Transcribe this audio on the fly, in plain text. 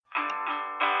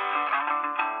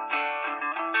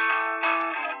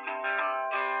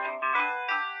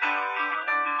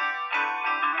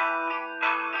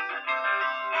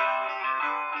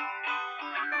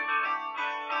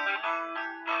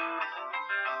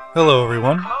Hello,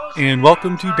 everyone, and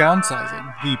welcome to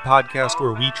Downsizing, the podcast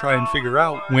where we try and figure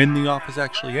out when The Office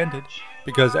actually ended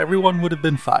because everyone would have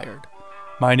been fired.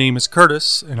 My name is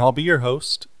Curtis, and I'll be your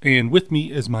host, and with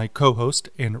me is my co host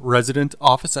and resident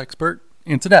Office expert,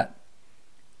 Antoinette.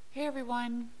 Hey,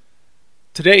 everyone.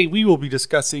 Today we will be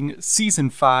discussing Season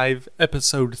 5,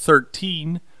 Episode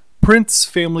 13, Prince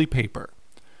Family Paper.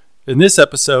 In this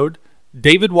episode,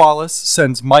 David Wallace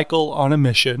sends Michael on a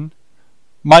mission.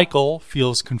 Michael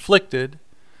feels conflicted,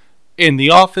 and the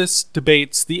office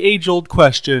debates the age-old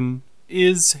question,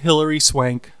 is Hilary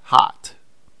Swank hot?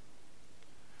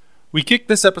 We kick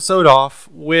this episode off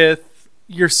with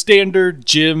your standard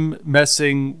Jim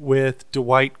messing with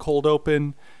Dwight cold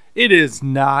open. It is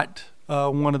not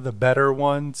one of the better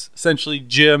ones. Essentially,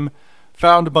 Jim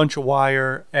found a bunch of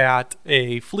wire at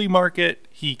a flea market.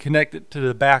 He connected it to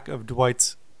the back of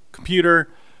Dwight's computer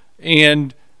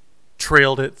and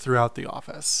trailed it throughout the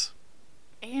office.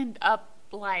 And up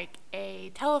like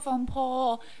a telephone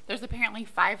pole, there's apparently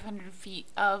 500 feet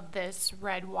of this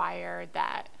red wire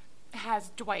that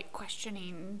has Dwight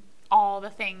questioning all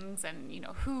the things and,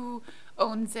 who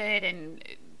owns it. And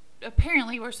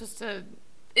apparently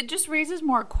it just raises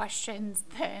more questions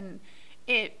than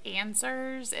it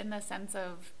answers in the sense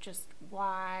of just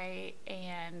why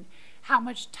and how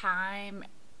much time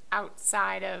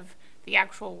outside of the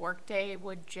actual workday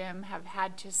would Jim have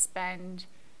had to spend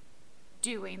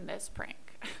doing this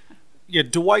prank. Yeah,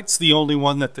 Dwight's the only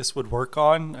one that this would work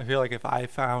on. I feel like if I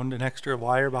found an extra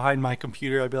wire behind my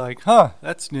computer, I'd be like,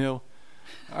 that's new.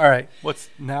 All right, what?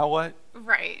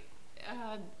 Right.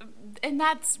 And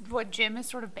that's what Jim is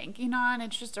sort of banking on.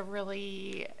 It's just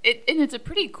it's a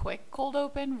pretty quick cold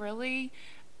open, really.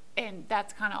 And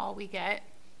that's kind of all we get.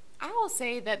 I will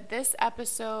say that this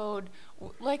episode,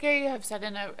 like I have said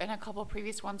in a couple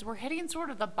previous ones, we're hitting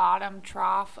sort of the bottom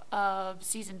trough of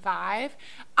season 5.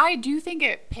 I do think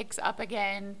it picks up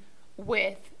again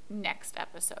with next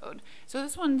episode. So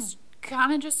this one's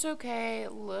kind of just okay,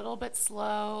 a little bit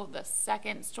slow. The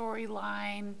second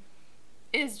storyline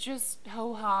is just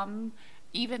ho-hum.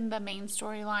 Even the main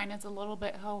storyline is a little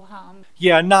bit ho-hum.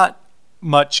 Yeah, not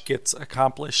much gets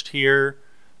accomplished here.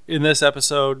 In this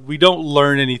episode, we don't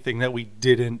learn anything that we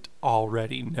didn't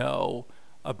already know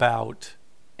about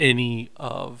any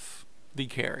of the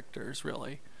characters,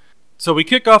 really. So we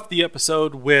kick off the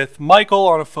episode with Michael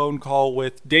on a phone call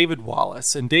with David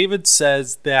Wallace, and David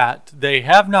says that they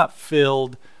have not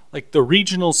filled the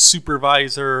regional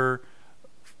supervisor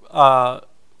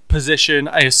position,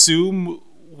 I assume,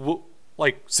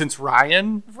 since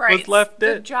Ryan was left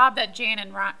the job that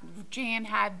Jan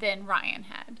had, then Ryan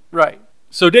had. Right.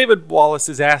 So David Wallace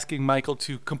is asking Michael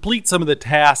to complete some of the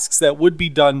tasks that would be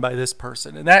done by this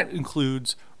person, and that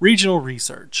includes regional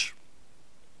research.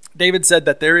 David said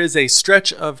that there is a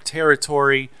stretch of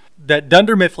territory that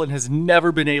Dunder Mifflin has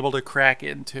never been able to crack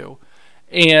into,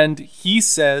 and he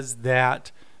says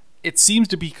that it seems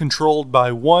to be controlled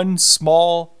by one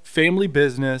small family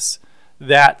business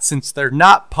that, since they're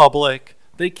not public,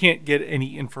 they can't get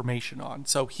any information on.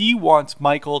 So he wants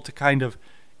Michael to kind of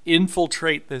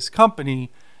infiltrate this company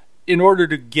in order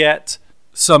to get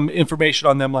some information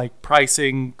on them, like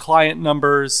pricing, client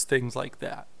numbers, things like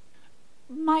that.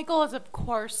 Michael is, of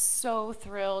course, so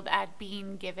thrilled at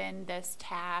being given this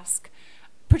task,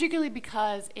 particularly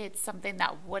because it's something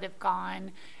that would have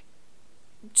gone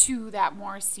to that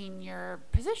more senior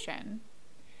position.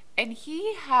 And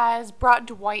he has brought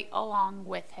Dwight along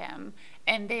with him,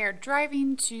 and they are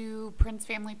driving to Prince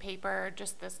Family Paper,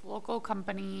 just this local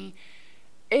company.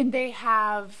 And they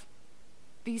have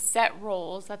these set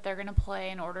roles that they're going to play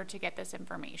in order to get this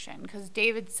information. Because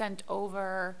David sent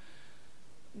over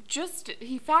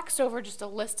he faxed over just a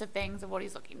list of things of what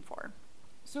he's looking for.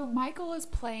 So Michael is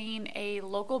playing a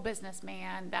local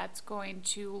businessman that's going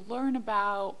to learn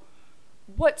about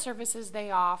what services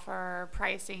they offer,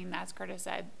 pricing, as Curtis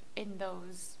said, in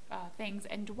those things.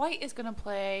 And Dwight is going to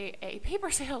play a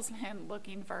paper salesman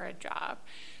looking for a job.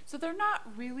 So they're not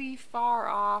really far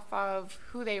off of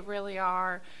who they really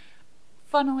are.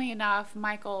 Funnily enough,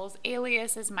 Michael's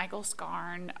alias is Michael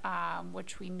Scarn,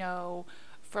 which we know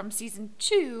from season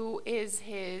 2 is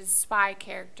his spy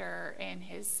character in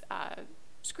his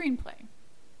screenplay.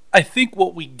 I think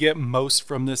what we get most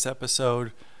from this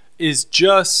episode is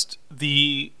just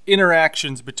the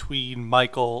interactions between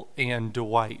Michael and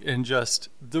Dwight and just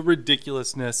the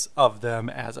ridiculousness of them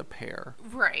as a pair.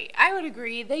 Right. I would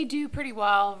agree. They do pretty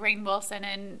well, Rainn Wilson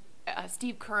and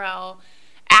Steve Carell,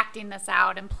 acting this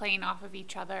out and playing off of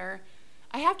each other.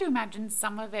 I have to imagine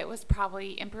some of it was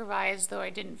probably improvised, though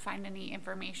I didn't find any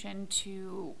information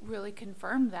to really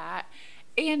confirm that.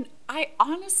 And I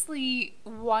honestly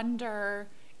wonder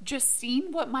just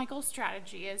seeing what Michael's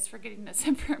strategy is for getting this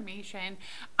information,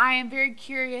 I am very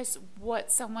curious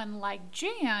what someone like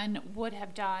Jan would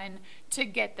have done to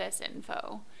get this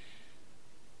info.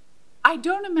 I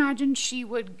don't imagine she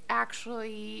would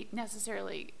actually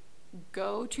necessarily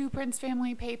go to Prince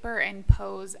Family Paper and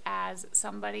pose as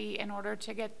somebody in order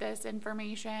to get this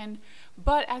information.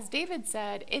 But as David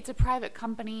said, it's a private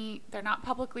company. They're not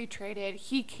publicly traded.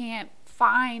 He can't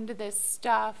find this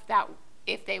stuff that,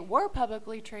 if they were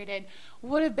publicly traded,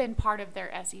 would have been part of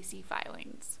their SEC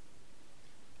filings.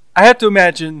 I have to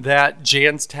imagine that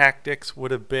Jan's tactics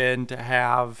would have been to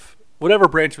have whatever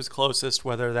branch was closest,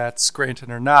 whether that's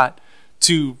Scranton or not,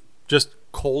 to just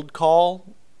cold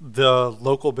call the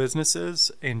local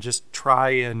businesses and just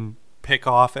try and pick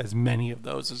off as many of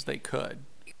those as they could.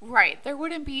 Right. There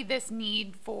wouldn't be this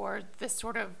need for this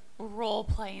sort of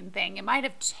role-playing thing. It might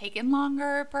have taken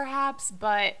longer, perhaps,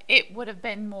 but it would have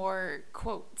been more,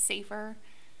 quote, safer,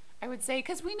 I would say.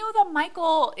 Because we know that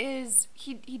Michael is,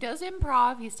 he does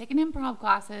improv. He's taken improv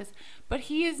classes, but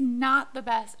he is not the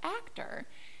best actor.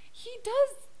 He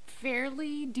does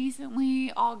fairly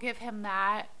decently, I'll give him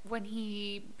that, when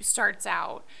he starts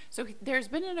out. So there's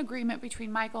been an agreement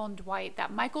between Michael and Dwight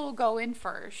that Michael will go in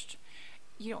first,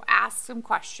 ask some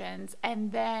questions,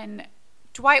 and then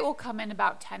Dwight will come in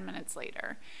about 10 minutes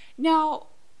later. Now,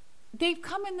 they've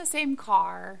come in the same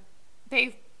car.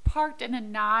 They've parked in a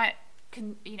not,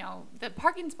 the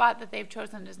parking spot that they've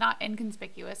chosen is not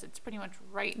inconspicuous. It's pretty much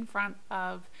right in front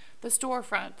of the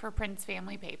storefront for Prince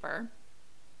Family Paper.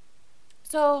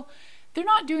 So they're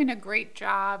not doing a great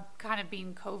job kind of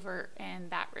being covert in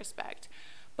that respect.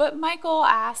 But Michael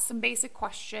asks some basic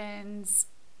questions.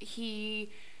 He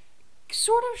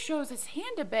sort of shows his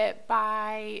hand a bit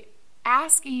by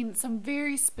asking some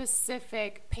very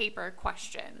specific paper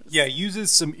questions. Yeah,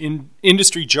 uses some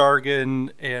industry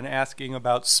jargon and asking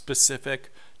about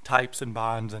specific types and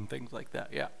bonds and things like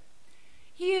that, yeah.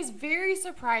 He is very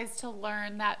surprised to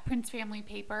learn that Prince Family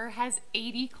Paper has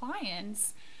 80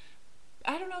 clients.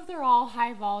 I don't know if they're all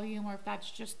high volume or if that's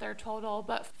just their total,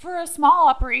 but for a small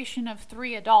operation of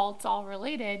 3 adults, all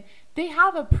related, they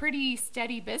have a pretty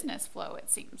steady business flow,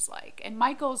 it seems like. And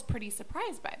Michael's pretty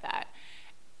surprised by that.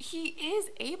 He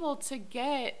is able to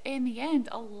get, in the end,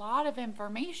 a lot of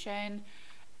information,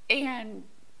 and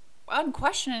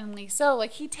unquestioningly so.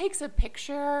 Like, he takes a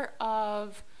picture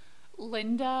of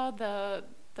Linda,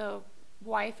 the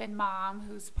wife and mom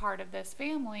who's part of this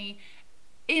family,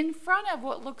 in front of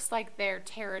what looks like their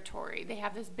territory. They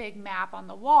have this big map on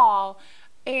the wall,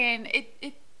 and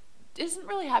it doesn't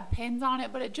really have pins on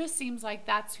it, but it just seems like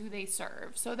that's who they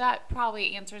serve. So that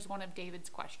probably answers one of David's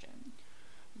questions.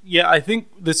 Yeah, I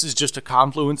think this is just a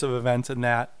confluence of events in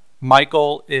that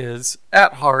Michael is,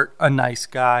 at heart, a nice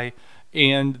guy,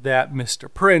 and that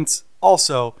Mr. Prince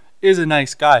also is a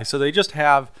nice guy. So they just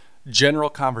have general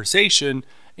conversation,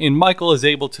 and Michael is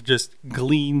able to just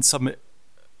glean some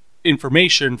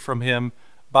information from him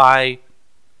by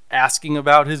asking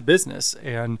about his business.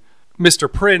 And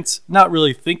Mr. Prince, not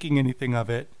really thinking anything of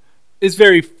it, is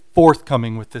very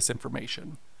forthcoming with this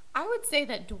information. I would say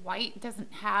that Dwight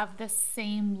doesn't have the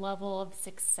same level of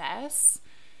success.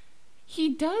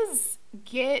 He does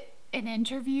get an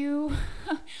interview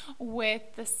with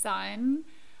the son,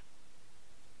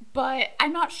 but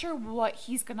I'm not sure what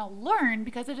he's going to learn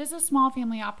because it is a small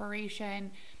family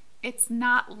operation. It's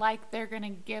not like they're going to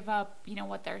give up,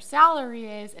 what their salary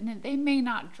is, and they may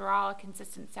not draw a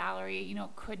consistent salary.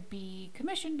 It could be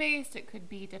commission-based, it could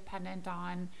be dependent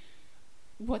on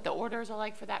what the orders are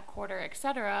like for that quarter,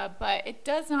 etc. But it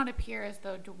does not appear as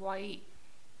though Dwight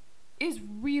is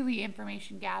really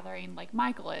information gathering like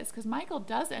Michael is, because Michael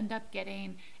does end up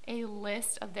getting a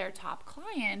list of their top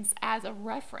clients as a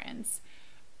reference.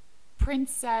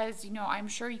 Prince says, I'm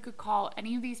sure you could call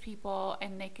any of these people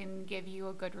and they can give you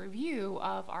a good review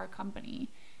of our company.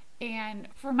 And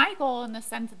for Michael, in the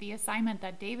sense of the assignment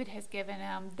that David has given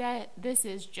him, that this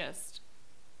is just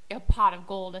a pot of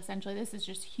gold, essentially. This is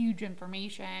just huge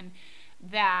information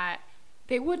that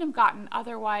they wouldn't have gotten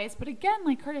otherwise. But again,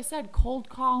 like Curtis said, cold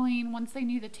calling, once they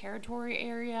knew the territory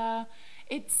area,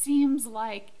 it seems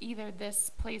like either this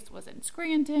place was in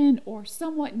Scranton or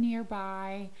somewhat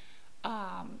nearby,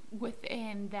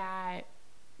 within that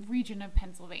region of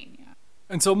Pennsylvania.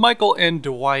 And so Michael and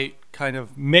Dwight kind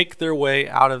of make their way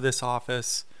out of this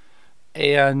office,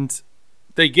 and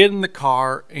they get in the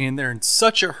car, and they're in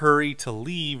such a hurry to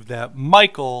leave that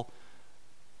Michael,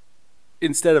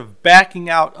 instead of backing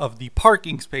out of the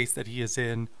parking space that he is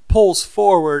in, pulls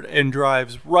forward and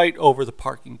drives right over the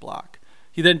parking block.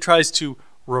 He then tries to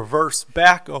reverse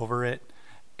back over it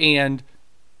and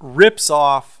rips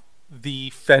off the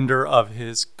fender of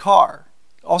his car.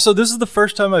 Also, this is the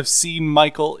first time I've seen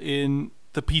Michael in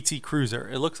the PT Cruiser.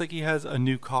 It looks like he has a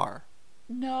new car.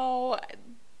 No,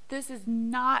 this is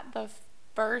not the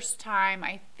first time.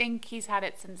 I think he's had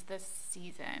it since this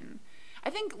season. I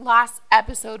think last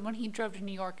episode when he drove to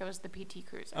New York, it was the PT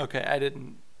Cruiser. Okay,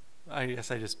 I guess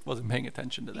I just wasn't paying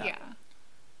attention to that. Yeah.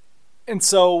 And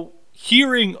so,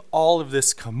 hearing all of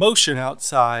this commotion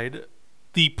outside,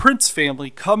 the Prince family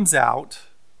comes out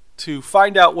to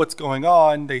find out what's going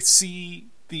on. They see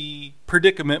the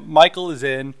predicament Michael is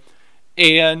in,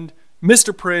 and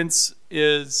Mr. Prince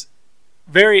is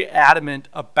very adamant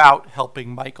about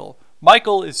helping Michael.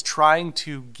 Michael is trying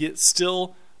to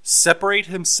still separate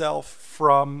himself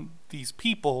from these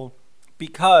people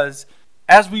because,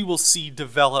 as we will see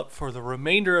develop for the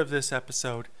remainder of this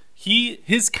episode,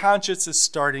 his conscience is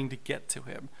starting to get to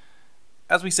him.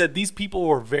 As we said, these people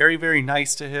were very, very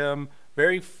nice to him,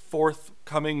 very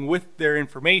forthcoming with their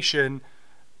information.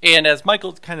 And as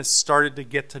Michael kind of started to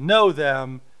get to know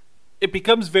them, it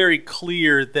becomes very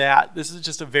clear that this is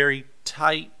just a very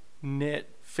tight-knit,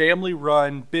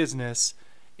 family-run business.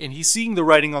 And he's seeing the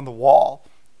writing on the wall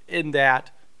in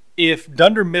that if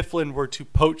Dunder Mifflin were to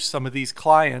poach some of these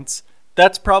clients,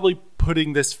 that's probably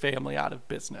putting this family out of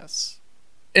business.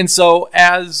 And so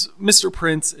as Mr.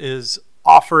 Prince is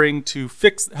offering to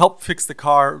help fix the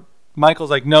car, Michael's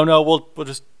like, no, we'll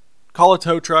just call a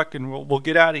tow truck and we'll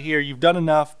get out of here. You've done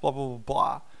enough, blah, blah, blah,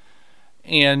 blah.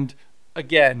 And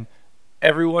again,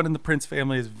 everyone in the Prince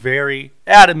family is very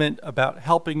adamant about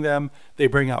helping them. They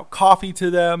bring out coffee to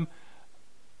them.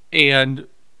 And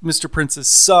Mr. Prince's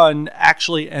son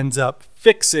actually ends up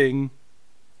fixing-ish.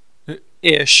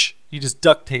 He just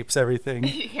duct tapes everything.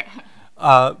 Yeah.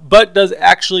 But does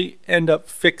actually end up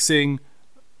fixing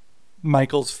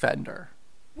Michael's fender.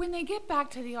 When they get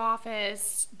back to the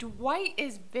office, Dwight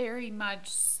is very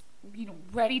much,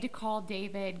 ready to call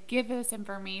David, give this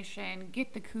information,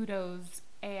 get the kudos,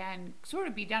 and sort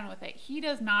of be done with it. He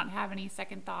does not have any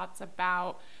second thoughts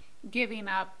about giving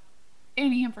up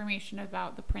any information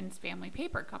about the Prince Family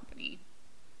Paper Company.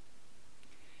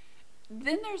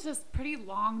 Then there's this pretty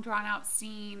long, drawn-out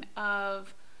scene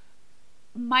of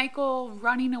Michael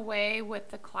running away with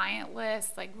the client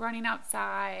list, like running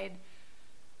outside,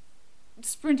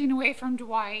 sprinting away from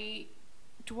Dwight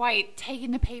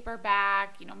taking the paper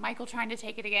back, Michael trying to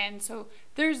take it again. So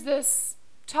there's this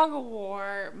tug of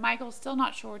war. Michael's still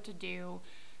not sure what to do.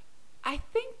 I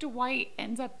think Dwight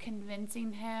ends up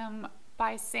convincing him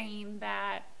by saying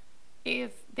that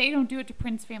if they don't do it to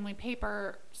Prince Family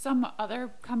Paper, some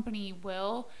other company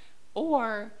will,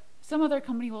 or some other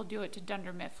company will do it to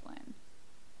Dunder Mifflin.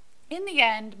 In the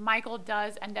end, Michael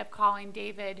does end up calling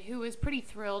David, who is pretty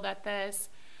thrilled at this.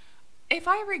 If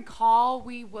I recall,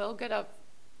 we will get a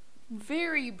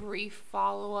very brief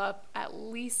follow-up, at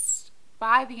least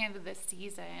by the end of this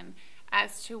season,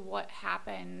 as to what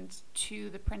happened to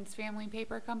the Prince Family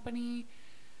Paper Company.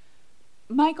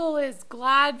 Michael is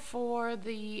glad for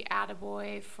the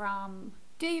attaboy from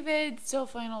David, still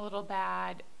feeling a little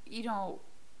bad.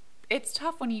 It's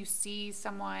tough when you see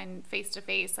someone face to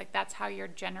face, like that's how you're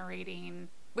generating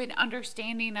an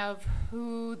understanding of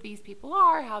who these people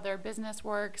are, how their business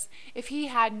works. If he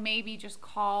had maybe just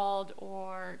called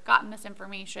or gotten this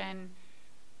information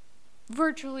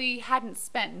virtually, hadn't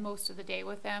spent most of the day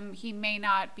with them, he may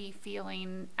not be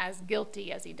feeling as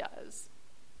guilty as he does.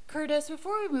 Curtis,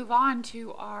 before we move on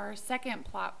to our second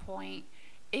plot point,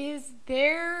 if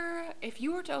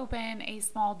you were to open a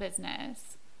small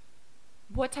business,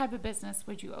 what type of business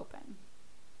would you open?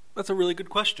 That's a really good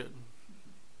question.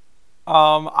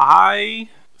 I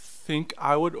think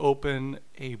I would open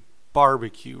a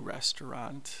barbecue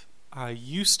restaurant. I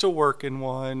used to work in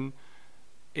one.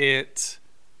 It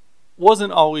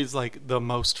wasn't always like the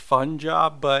most fun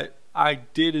job, but I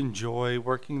did enjoy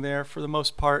working there for the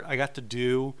most part. By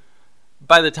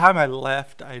the time I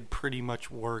left, I'd pretty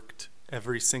much worked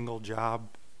every single job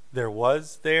there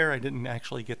was there. I didn't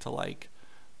actually get to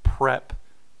prep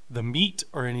the meat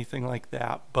or anything like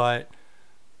that, but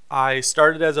I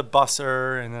started as a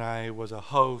busser, and then I was a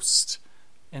host,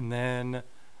 and then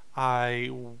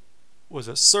I was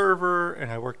a server,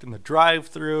 and I worked in the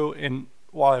drive-thru, and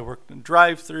while I worked in the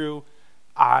drive-thru,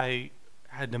 I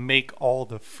had to make all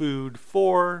the food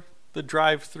for the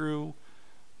drive-thru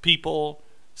people.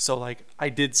 So I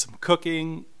did some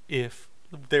cooking if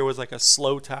there was a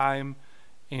slow time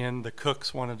and the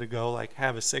cooks wanted to go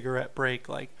have a cigarette break.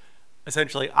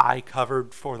 Essentially I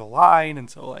covered for the line, and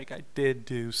so I did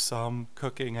do some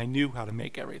cooking. I knew how to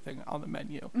make everything on the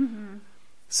menu. Mm-hmm.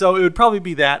 So it would probably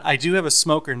be that. I do have a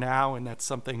smoker now, and that's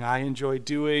something I enjoy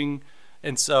doing.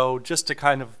 And so just to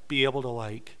kind of be able to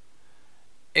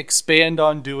expand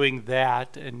on doing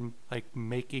that and like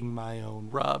making my own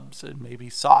rubs and maybe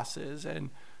sauces and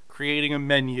creating a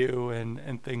menu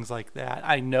and things like that.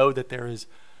 I know that there is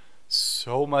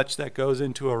so much that goes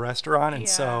into a restaurant, and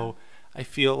so I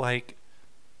feel like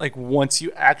once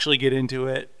you actually get into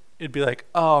it, it'd be like,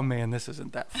 oh man, this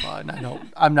isn't that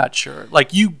fun. I'm not sure.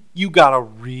 Like you gotta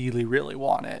really, really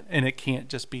want it, and it can't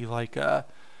just be like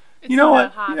you know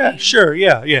what? Yeah, sure.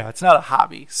 Yeah. It's not a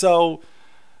hobby. So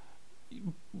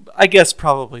I guess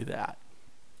probably that.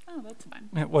 Oh, that's fun.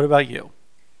 What about you?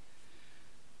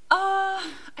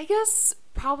 I guess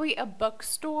probably a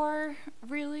bookstore,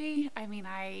 really. I mean,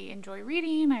 I enjoy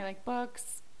reading. I like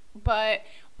books. But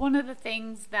one of the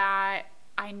things that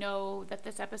I know that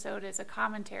this episode is a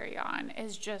commentary on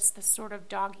is just the sort of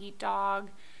dog-eat-dog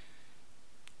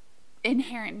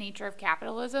inherent nature of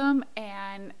capitalism.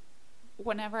 And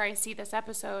whenever I see this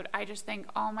episode, I just think,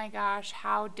 oh my gosh,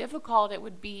 how difficult it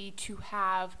would be to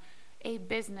have a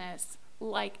business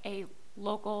like a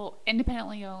local,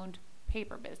 independently owned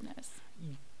paper business.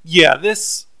 Yeah,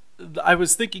 I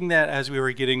was thinking that as we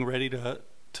were getting ready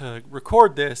to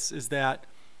record this, is that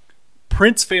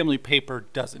Prince Family Paper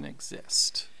doesn't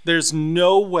exist. There's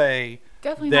no way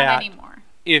Definitely that not anymore.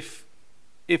 If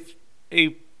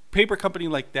a paper company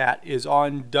like that is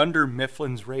on Dunder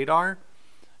Mifflin's radar,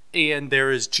 and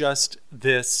there is just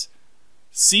this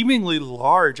seemingly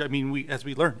large, I mean, as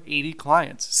we learned, 80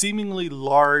 clients, seemingly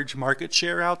large market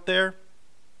share out there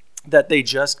that they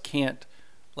just can't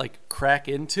like crack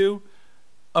into,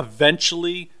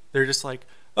 eventually they're just like,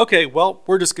 okay, well,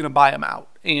 we're just going to buy them out.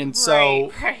 And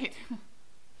so right.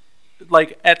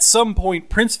 like at some point,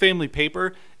 Prince Family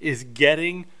Paper is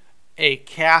getting a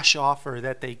cash offer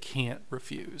that they can't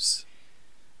refuse.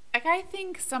 Like, I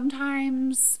think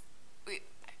sometimes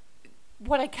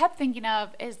what I kept thinking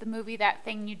of is the movie That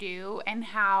Thing You Do, and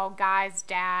how Guy's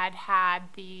dad had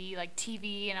the like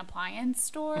TV and appliance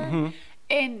store. Mm-hmm.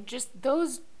 And just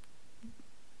those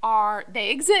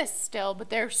they exist still, but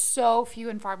they're so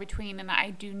few and far between, and I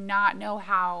do not know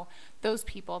how those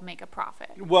people make a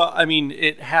profit. Well, I mean,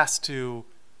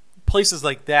 places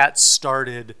like that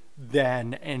started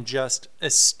then and just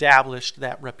established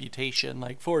that reputation.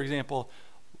 Like, for example,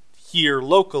 here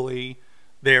locally,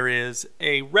 there is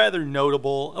a rather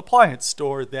notable appliance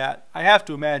store that I have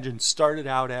to imagine started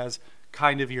out as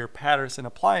kind of your Patterson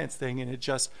appliance thing, and it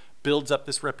just builds up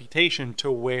this reputation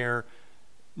to where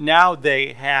now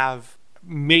they have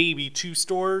maybe 2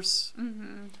 stores,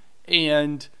 mm-hmm.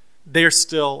 and they're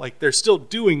still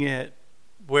doing it,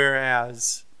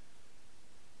 whereas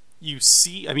you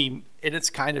see, I mean, and it's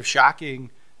kind of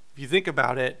shocking if you think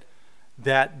about it,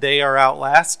 that they are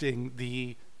outlasting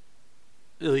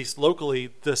at least locally,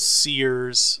 the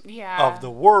Sears of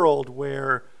the world,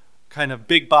 where kind of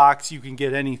big box, you can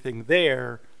get anything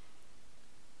there.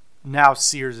 Now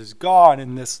Sears is gone,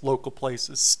 and this local place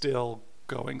is still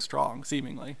going strong,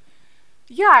 seemingly.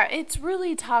 Yeah, it's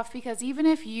really tough because even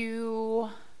if we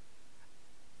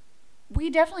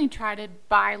definitely try to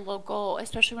buy local,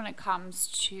 especially when it comes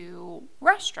to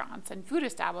restaurants and food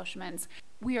establishments.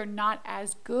 We are not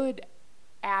as good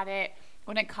at it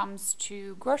when it comes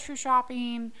to grocery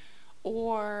shopping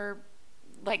or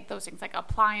like those things like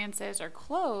appliances or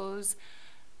clothes.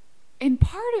 And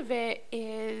part of it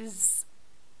is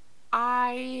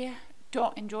I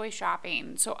don't enjoy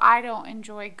shopping. So I don't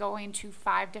enjoy going to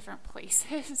 5 different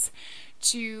places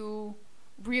to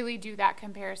really do that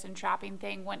comparison shopping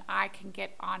thing when I can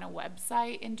get on a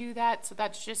website and do that. So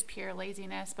that's just pure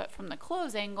laziness. But from the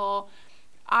clothes angle,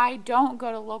 I don't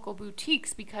go to local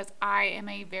boutiques because I am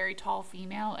a very tall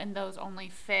female, and those only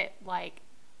fit like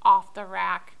off the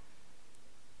rack,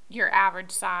 your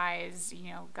average size,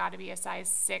 got to be a size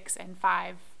 6 and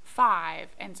 5'5",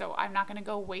 and so I'm not going to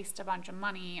go waste a bunch of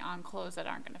money on clothes that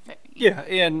aren't going to fit me. Yeah,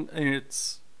 and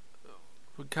it's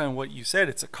kind of what you said.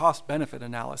 It's a cost-benefit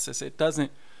analysis.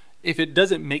 If it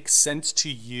doesn't make sense to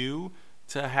you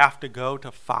to have to go to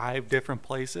 5 different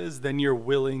places, then you're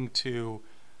willing to.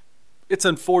 It's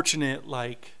unfortunate,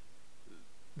 like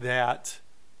that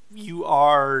you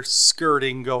are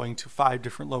skirting going to 5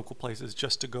 different local places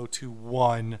just to go to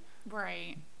one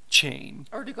chain.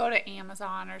 Or to go to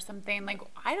Amazon or something. Like,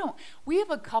 we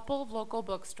have a couple of local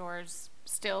bookstores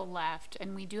still left,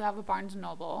 and we do have a Barnes &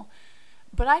 Noble,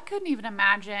 but I couldn't even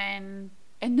imagine,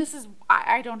 and this is,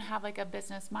 I don't have like a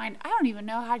business mind. I don't even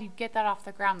know how do you get that off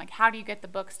the ground. Like, how do you get the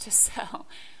books to sell?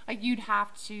 Like, you'd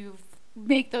have to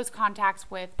make those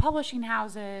contacts with publishing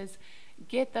houses,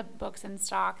 get the books in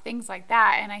stock, things like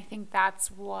that. And I think that's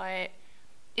what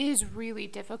is really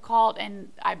difficult.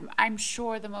 And I'm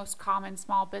sure the most common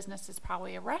small business is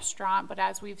probably a restaurant, but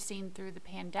as we've seen through the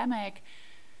pandemic,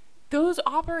 those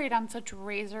operate on such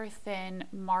razor thin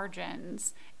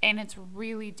margins, and it's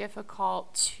really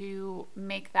difficult to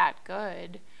make that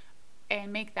good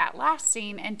and make that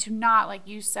lasting, and to not, like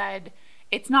you said,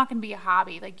 it's not going to be a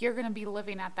hobby. Like, you're going to be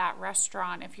living at that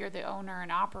restaurant. If you're the owner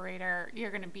and operator,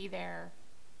 you're going to be there,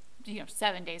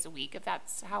 7 days a week, if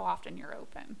that's how often you're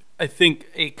open. I think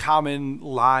a common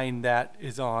line that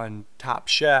is on Top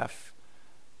Chef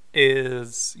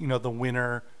is, the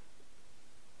winner,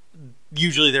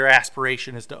 usually their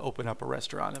aspiration is to open up a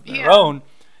restaurant of their own.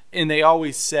 And they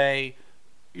always say,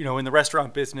 in the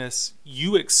restaurant business,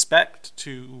 you expect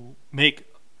to have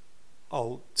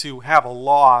a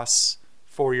loss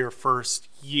for your first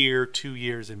year, 2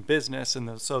 years in business.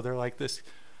 And so they're like, this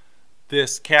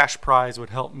cash prize would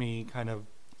help me kind of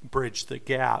bridge the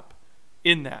gap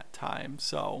in that time.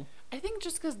 So I think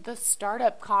just because the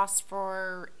startup cost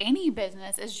for any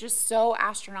business is just so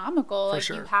astronomical.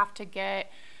 Sure. You have to get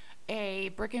a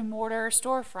brick and mortar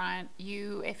storefront.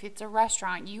 If it's a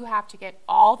restaurant, you have to get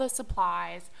all the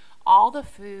supplies, all the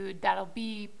food that'll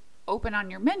be open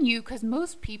on your menu, because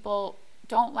most people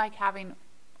don't like having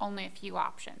only a few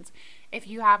options. If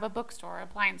you have a bookstore,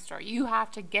 appliance store, you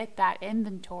have to get that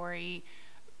inventory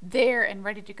there and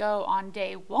ready to go on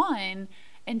day one.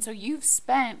 And so you've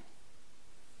spent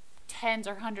tens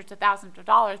or hundreds of thousands of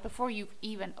dollars before you've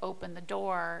even opened the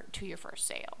door to your first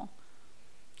sale.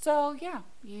 So yeah,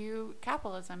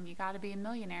 capitalism, you got to be a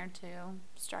millionaire to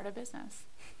start a business.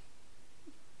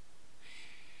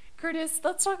 Curtis,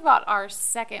 let's talk about our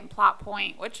second plot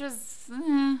point, which is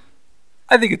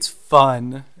I think it's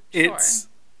fun. Sure.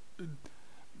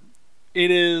 It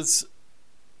is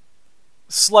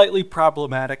slightly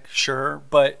problematic, sure,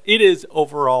 but it is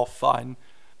overall fun.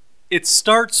 It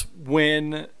starts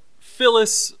when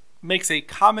Phyllis makes a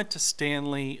comment to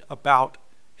Stanley about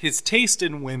his taste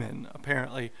in women,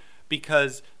 apparently,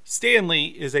 because Stanley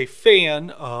is a fan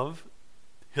of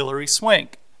Hilary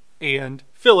Swank, and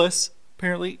Phyllis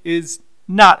apparently is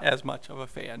not as much of a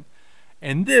fan.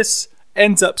 And this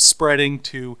ends up spreading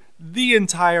to the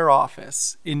entire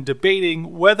office in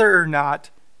debating whether or not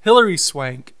Hilary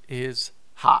Swank is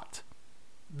hot.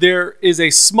 There is a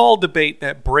small debate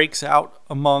that breaks out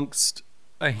amongst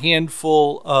a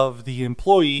handful of the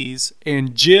employees,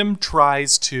 and Jim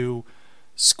tries to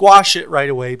squash it right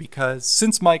away because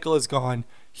since Michael is gone,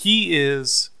 he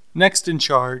is next in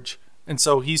charge, and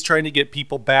so he's trying to get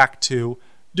people back to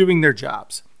doing their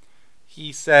jobs.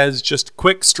 He says, just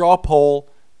quick straw poll,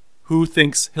 who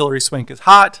thinks Hilary Swank is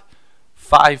hot?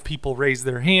 5 people raise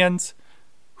their hands.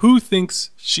 Who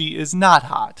thinks she is not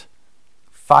hot?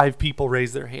 5 people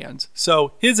raise their hands.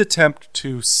 So his attempt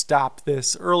to stop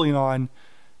this early on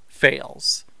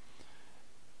fails.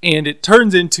 And it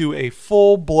turns into a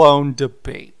full-blown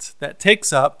debate that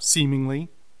takes up, seemingly,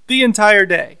 the entire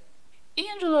day.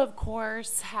 Angela, of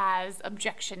course, has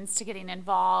objections to getting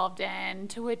involved, and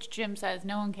to which Jim says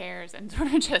no one cares and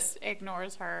sort of just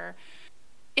ignores her.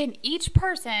 And each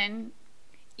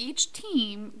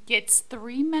team gets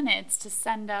 3 minutes to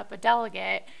send up a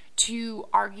delegate to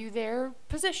argue their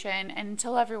position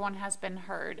until everyone has been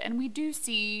heard. And we do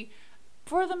see,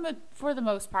 for the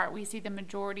most part, we see the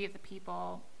majority of the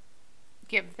people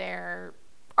give their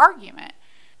argument.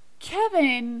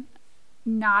 Kevin,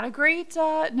 not a great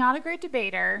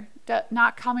debater,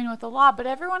 not coming with a lot, but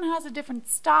everyone has a different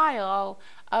style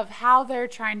of how they're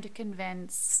trying to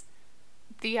convince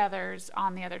the others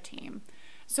on the other team.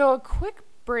 So a quick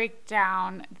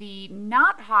breakdown, the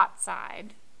not hot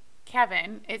side,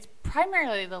 Kevin is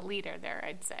primarily the leader there,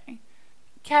 I'd say.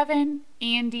 Kevin,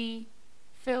 Andy,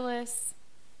 Phyllis,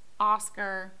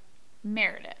 Oscar,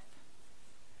 Meredith.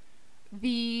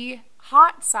 The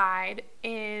hot side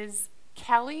is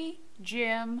Kelly,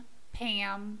 Jim,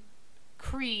 Pam,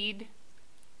 Creed,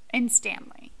 and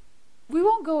Stanley. We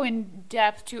won't go in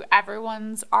depth to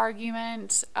everyone's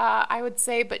argument, I would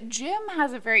say, but Jim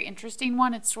has a very interesting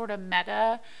one. It's sort of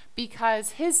meta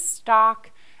because his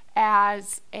stock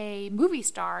as a movie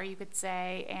star, you could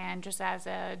say, and just as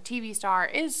a TV star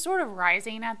is sort of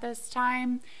rising at this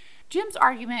time. Jim's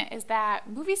argument is that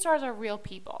movie stars are real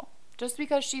people. Just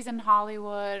because she's in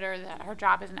Hollywood or that her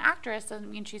job as an actress doesn't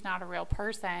mean she's not a real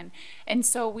person. And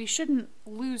so we shouldn't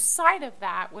lose sight of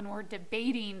that when we're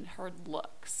debating her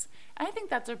looks. I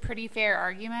think that's a pretty fair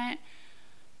argument.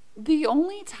 The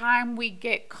only time we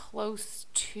get close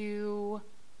to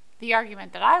the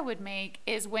argument that I would make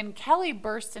is when Kelly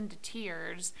bursts into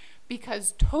tears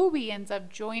because Toby ends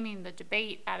up joining the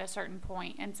debate at a certain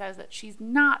point and says that she's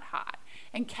not hot.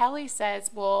 And Kelly says,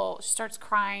 starts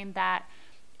crying that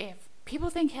if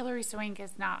people think Hilary Swank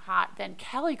is not hot, then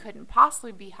Kelly couldn't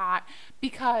possibly be hot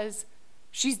because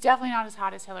she's definitely not as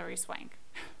hot as Hilary Swank.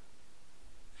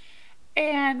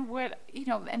 And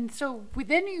and so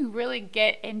then you really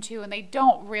get into, and they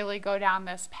don't really go down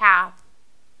this path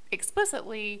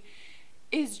explicitly,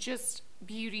 is just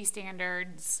beauty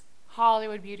standards,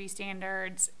 Hollywood beauty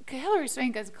standards. Hilary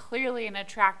Swank is clearly an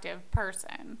attractive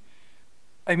person.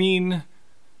 I mean,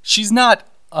 she's not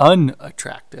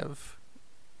unattractive.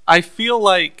 I feel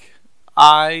like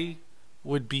I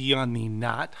would be on the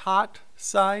not hot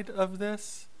side of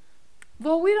this.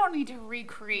 Well, we don't need to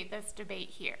recreate this debate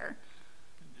here.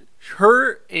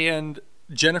 Her and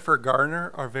Jennifer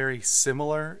Garner are very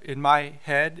similar in my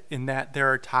head, in that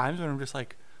there are times when I'm just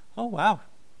like, oh, wow,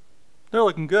 they're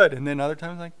looking good. And then other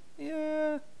times like,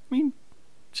 yeah, I mean,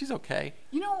 she's okay.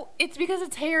 It's because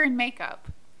it's hair and makeup.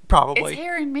 Probably. It's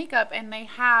hair and makeup, and they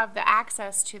have the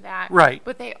access to that. Right.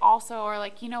 But they also are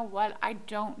like, you know what? I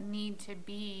don't need to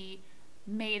be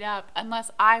made up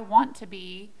unless I want to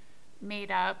be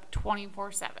made up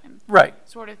 24/7. Right.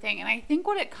 Sort of thing. And I think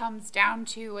what it comes down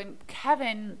to, and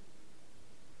Kevin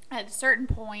at certain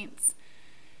points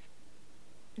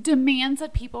demands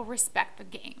that people respect the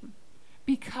game,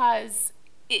 because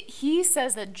he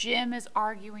says that Jim is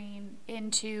arguing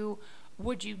into,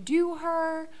 would you do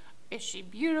her? Is she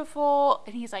beautiful?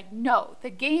 And he's like, no, the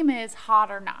game is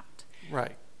hot or not.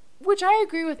 Right. Which I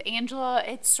agree with Angela.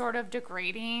 It's sort of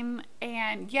degrading.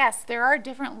 And yes, there are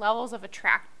different levels of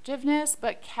attractiveness,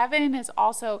 but Kevin is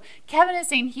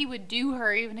saying he would do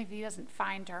her even if he doesn't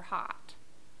find her hot.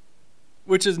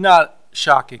 Which is not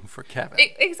shocking for Kevin.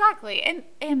 Exactly.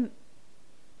 And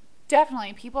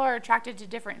definitely people are attracted to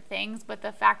different things, but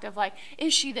the fact of like,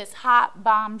 is she this hot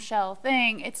bombshell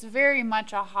thing? It's very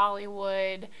much a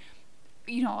Hollywood,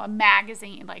 a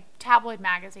magazine, like tabloid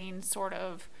magazine sort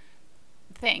of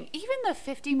thing. Even the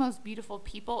 50 Most Beautiful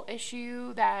People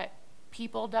issue that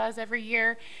People does every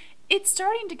year, it's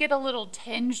starting to get a little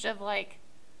tinged of like,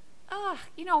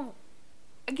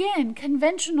 again,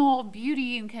 conventional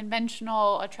beauty and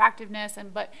conventional attractiveness,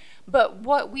 but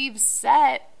what we've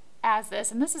set as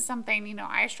this, and this is something,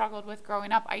 I struggled with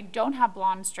growing up. I don't have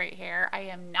blonde straight hair. I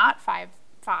am not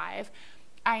 5'5".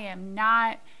 I am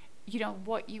not,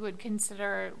 what you would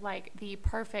consider like the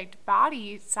perfect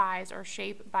body size or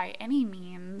shape by any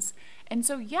means. And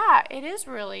so, yeah, it is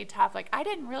really tough. Like, I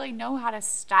didn't really know how to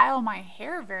style my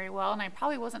hair very well, and I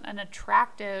probably wasn't an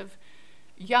attractive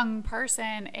young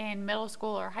person in middle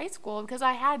school or high school because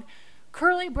I had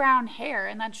curly brown hair,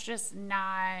 and that's just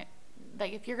not,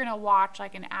 like, if you're going to watch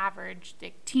like an average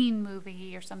teen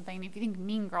movie or something, if you think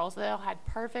Mean Girls, they all had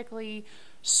perfectly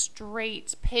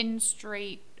straight, pin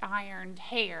straight ironed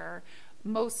hair,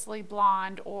 mostly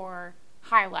blonde or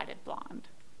highlighted blonde.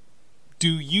 Do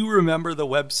you remember the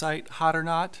website Hot or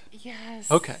Not?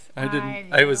 Yes. Okay. I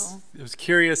didn't. I was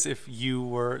curious if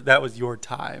that was your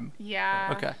time.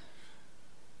 Yeah. Okay.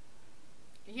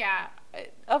 Yeah.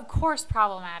 Of course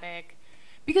problematic.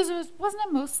 Because wasn't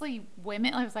it mostly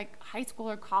women? It was like high school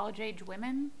or college age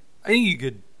women. I think you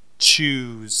could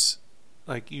choose,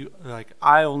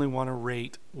 I only want to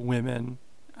rate women.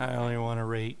 I only want to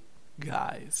rate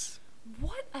guys.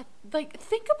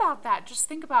 Think about that. Just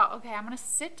think about, okay, I'm going to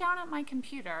sit down at my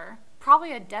computer,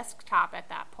 probably a desktop at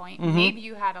that point. Mm-hmm. Maybe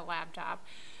you had a laptop.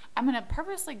 I'm going to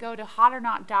purposely go to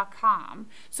hotornot.com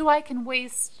so I can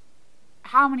waste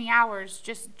how many hours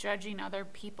just judging other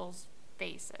people's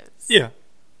faces. Yeah.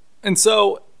 And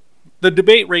so the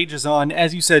debate rages on.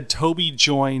 As you said, Toby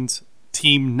joins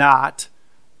Team Not,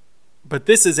 but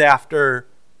this is after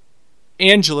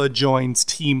Angela joins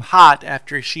Team Hot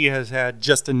after she has had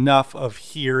just enough of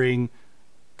hearing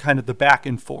kind of the back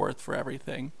and forth for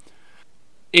everything.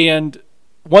 And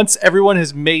once everyone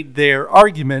has made their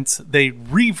arguments, they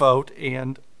revote,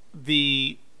 and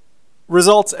the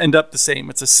results end up the same.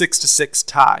 It's a 6-6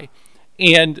 tie.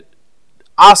 And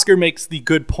Oscar makes the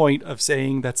good point of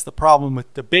saying that's the problem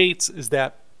with debates, is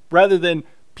that rather than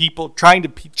people trying to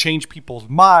change people's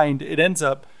mind, it ends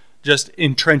up just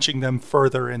entrenching them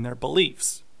further in their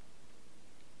beliefs.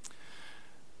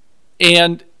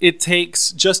 And it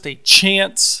takes just a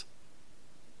chance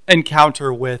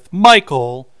encounter with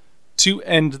Michael to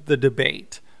end the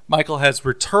debate. Michael has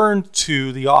returned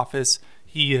to the office.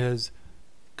 He has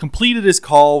completed his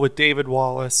call with David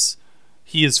Wallace.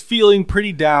 He is feeling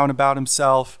pretty down about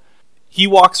himself. He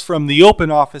walks from the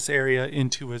open office area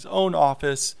into his own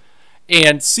office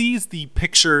and sees the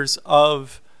pictures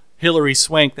of Hilary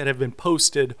Swank that have been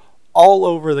posted all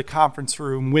over the conference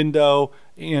room window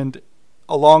and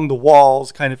along the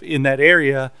walls kind of in that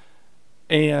area,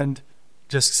 and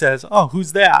just says, oh,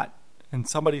 who's that? And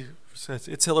somebody says,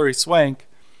 it's Hilary Swank.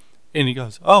 And he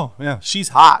goes, oh, yeah, she's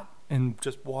hot, and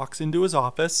just walks into his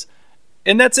office.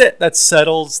 And that's it. That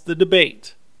settles the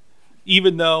debate.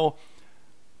 Even though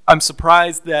I'm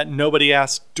surprised that nobody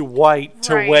asked Dwight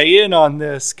to weigh in on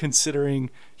this, considering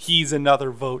he's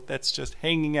another vote that's just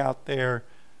hanging out there.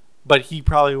 But he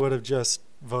probably would have just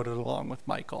voted along with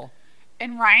Michael.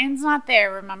 And Ryan's not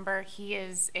there, remember. He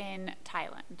is in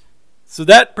Thailand. So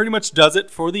that pretty much does it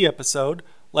for the episode.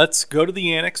 Let's go to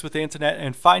the annex with Antoinette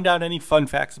and find out any fun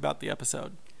facts about the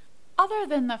episode. Other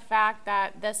than the fact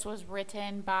that this was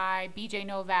written by BJ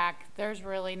Novak, there's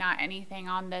really not anything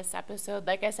on this episode.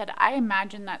 Like I said, I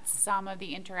imagine that some of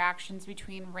the interactions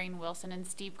between Rainn Wilson and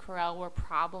Steve Carell were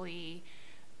probably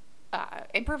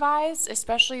improvised,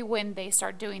 especially when they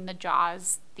start doing the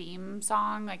Jaws theme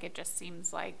song. Like, it just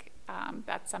seems like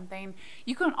that's something.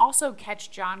 You can also catch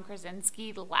John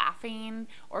Krasinski laughing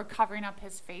or covering up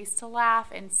his face to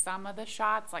laugh in some of the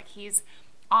shots. Like, he's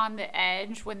on the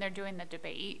edge when they're doing the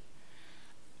debate.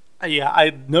 Yeah, I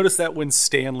noticed that when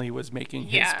Stanley was making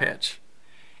his pitch.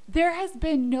 There has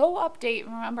been no update.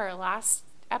 Remember, last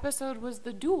episode was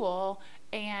the duel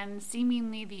and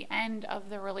seemingly the end of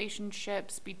the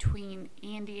relationships between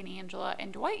Andy and Angela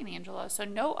and Dwight and Angela. So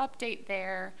no update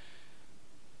there.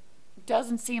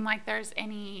 Doesn't seem like there's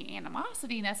any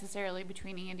animosity necessarily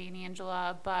between Andy and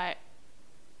Angela, but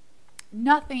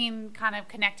nothing kind of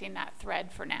connecting that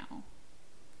thread for now.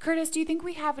 Curtis, do you think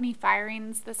we have any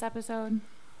firings this episode?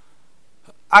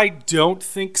 I don't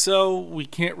think so. We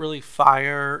can't really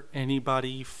fire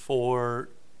anybody for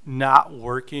not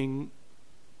working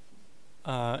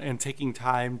and taking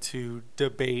time to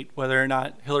debate whether or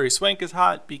not Hilary Swank is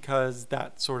hot, because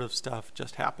that sort of stuff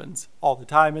just happens all the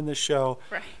time in this show.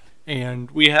 Right.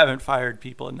 And we haven't fired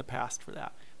people in the past for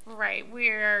that. Right.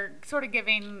 We're sort of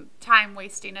giving time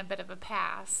wasting a bit of a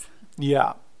pass.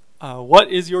 Yeah.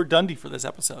 What is your Dundie for this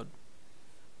episode?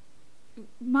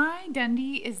 My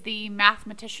Dundie is the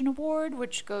Mathematician Award,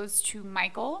 which goes to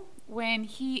Michael when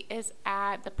he is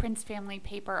at the Prince Family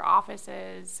Paper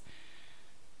offices.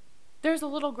 There's a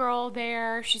little girl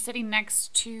there. She's sitting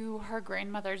next to her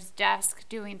grandmother's desk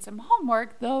doing some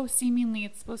homework, though seemingly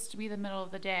it's supposed to be the middle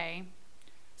of the day.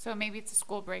 So maybe it's a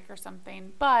school break or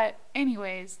something. But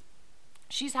anyways,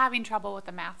 she's having trouble with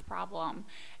a math problem.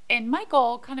 And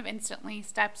Michael kind of instantly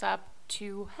steps up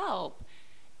to help.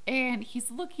 And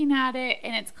he's looking at it,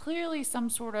 and it's clearly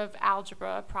some sort of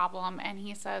algebra problem. And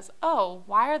he says, oh,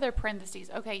 why are there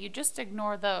parentheses? Okay, you just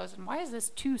ignore those. And why is this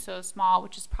 2 so small,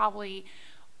 which is probably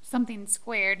something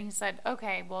squared? And he said,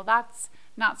 okay, well, that's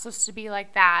not supposed to be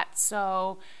like that.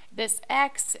 So this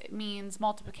x means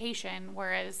multiplication,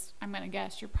 whereas I'm going to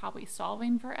guess you're probably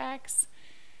solving for x.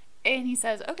 And he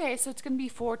says, okay, so it's going to be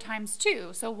 4 times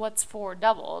 2. So what's 4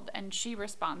 doubled? And she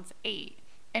responds 8.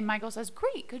 And Michael says,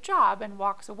 great, good job, and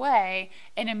walks away.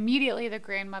 And immediately the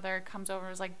grandmother comes over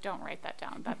and is like, don't write that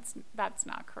down. That's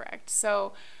not correct.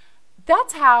 So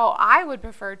that's how I would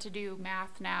prefer to do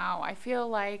math now. I feel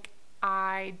like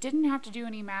I didn't have to do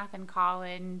any math in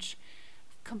college,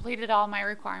 completed all my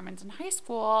requirements in high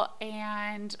school,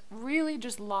 and really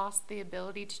just lost the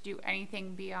ability to do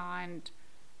anything beyond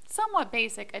somewhat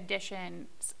basic addition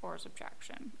or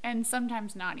subtraction. And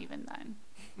sometimes not even then.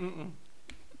 Mm-mm.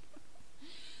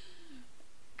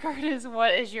 Curtis,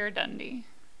 what is your Dundie?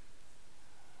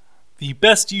 The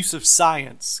best use of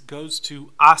science goes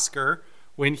to Oscar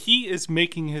when he is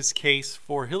making his case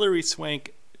for Hilary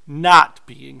Swank not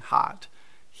being hot.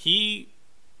 He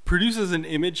produces an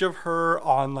image of her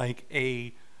on like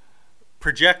a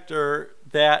projector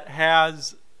that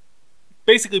has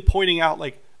basically pointing out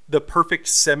like the perfect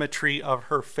symmetry of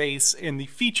her face and the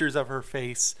features of her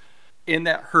face, in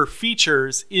that her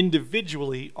features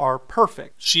individually are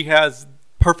perfect. She has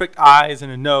perfect eyes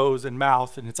and a nose and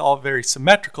mouth, and it's all very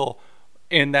symmetrical,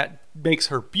 and that makes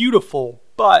her beautiful,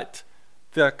 but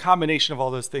the combination of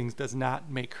all those things does not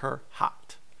make her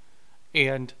hot.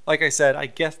 And like I said, I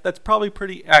guess that's probably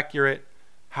pretty accurate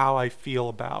how I feel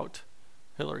about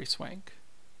Hilary Swank.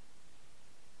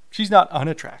 She's not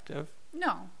unattractive.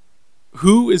 No.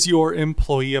 Who is your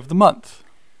employee of the month?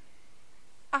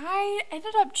 I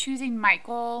ended up choosing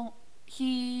Michael.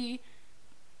 He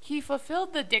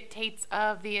fulfilled the dictates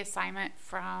of the assignment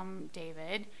from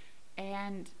David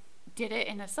and did it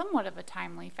in a somewhat of a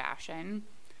timely fashion.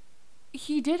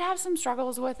 He did have some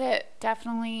struggles with it,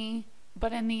 definitely,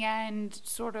 but in the end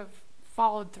sort of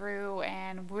followed through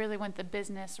and really went the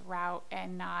business route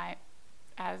and not,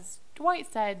 as Dwight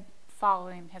said,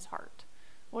 following his heart.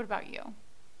 What about you?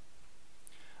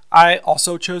 I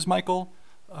also chose Michael.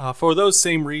 For those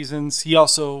same reasons, he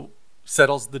also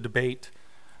settles the debate.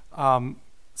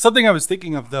 Something I was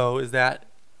thinking of, though, is that,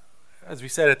 as we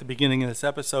said at the beginning of this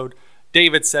episode,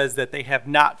 David says that they have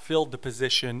not filled the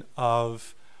position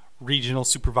of regional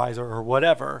supervisor or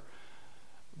whatever.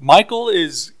 Michael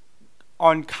is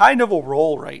on kind of a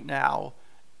roll right now,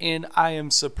 and I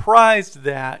am surprised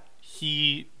that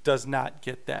he does not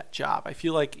get that job. I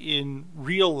feel like in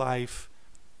real life,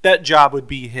 that job would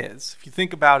be his. If you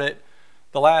think about it,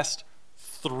 the last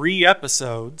 3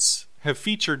 episodes have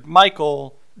featured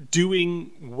Michael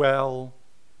doing well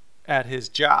at his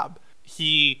job.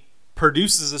 He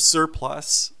produces a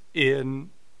surplus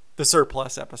in the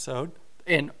surplus episode,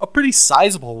 and a pretty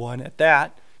sizable one at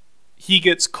that. He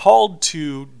gets called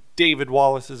to David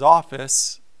Wallace's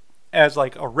office as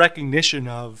like a recognition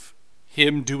of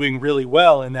him doing really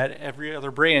well, and that every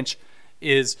other branch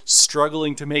is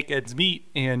struggling to make ends meet,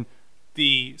 and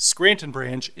the Scranton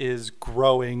branch is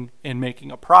growing and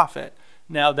making a profit.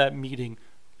 Now that meeting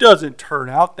doesn't turn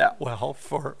out that well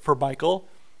for Michael,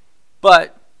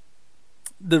 but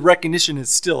the recognition is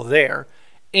still there.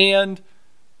 And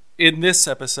in this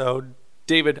episode,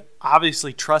 David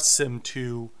obviously trusts him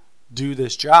to do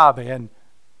this job, and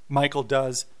Michael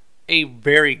does a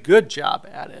very good job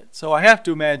at it. So I have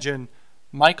to imagine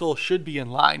Michael should be in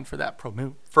line for that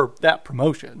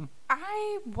promotion.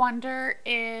 I wonder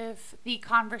if the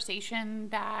conversation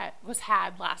that was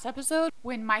had last episode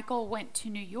when Michael went to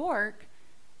New York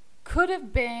could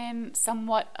have been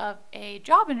somewhat of a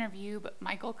job interview, but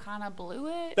Michael kind of blew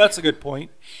it. That's a good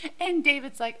point. And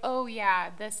David's like, oh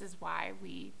yeah, this is why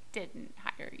we didn't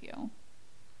hire you.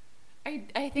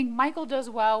 I think Michael does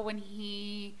well when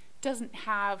he doesn't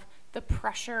have the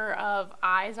pressure of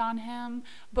eyes on him,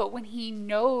 but when he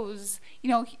knows,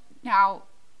 now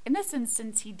in this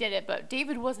instance he did it, but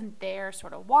David wasn't there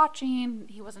sort of watching.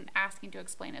 He wasn't asking to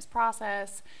explain his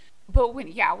process. But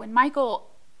when Michael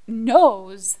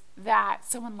knows that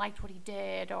someone liked what he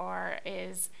did or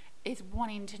is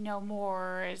wanting to know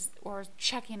more or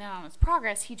checking in on his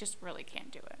progress, he just really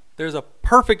can't do it. There's a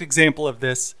perfect example of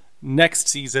this next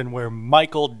season where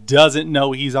Michael doesn't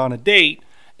know he's on a date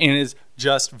and is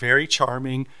just very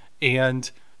charming and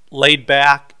laid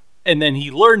back, and then he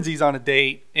learns he's on a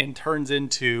date and turns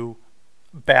into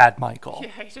bad Michael.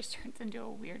 Yeah, he just turns into a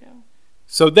weirdo.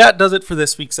 So that does it for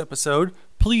this week's episode.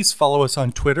 Please follow us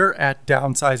on Twitter at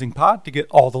DownsizingPod to get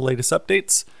all the latest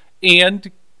updates,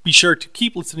 and be sure to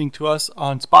keep listening to us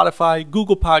on Spotify,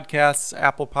 Google Podcasts,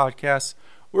 Apple Podcasts,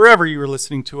 wherever you are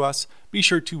listening to us. Be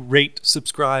sure to rate,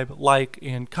 subscribe, like,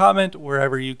 and comment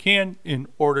wherever you can in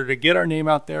order to get our name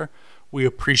out there. We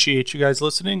appreciate you guys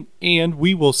listening, and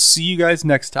we will see you guys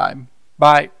next time.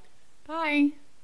 Bye. Bye.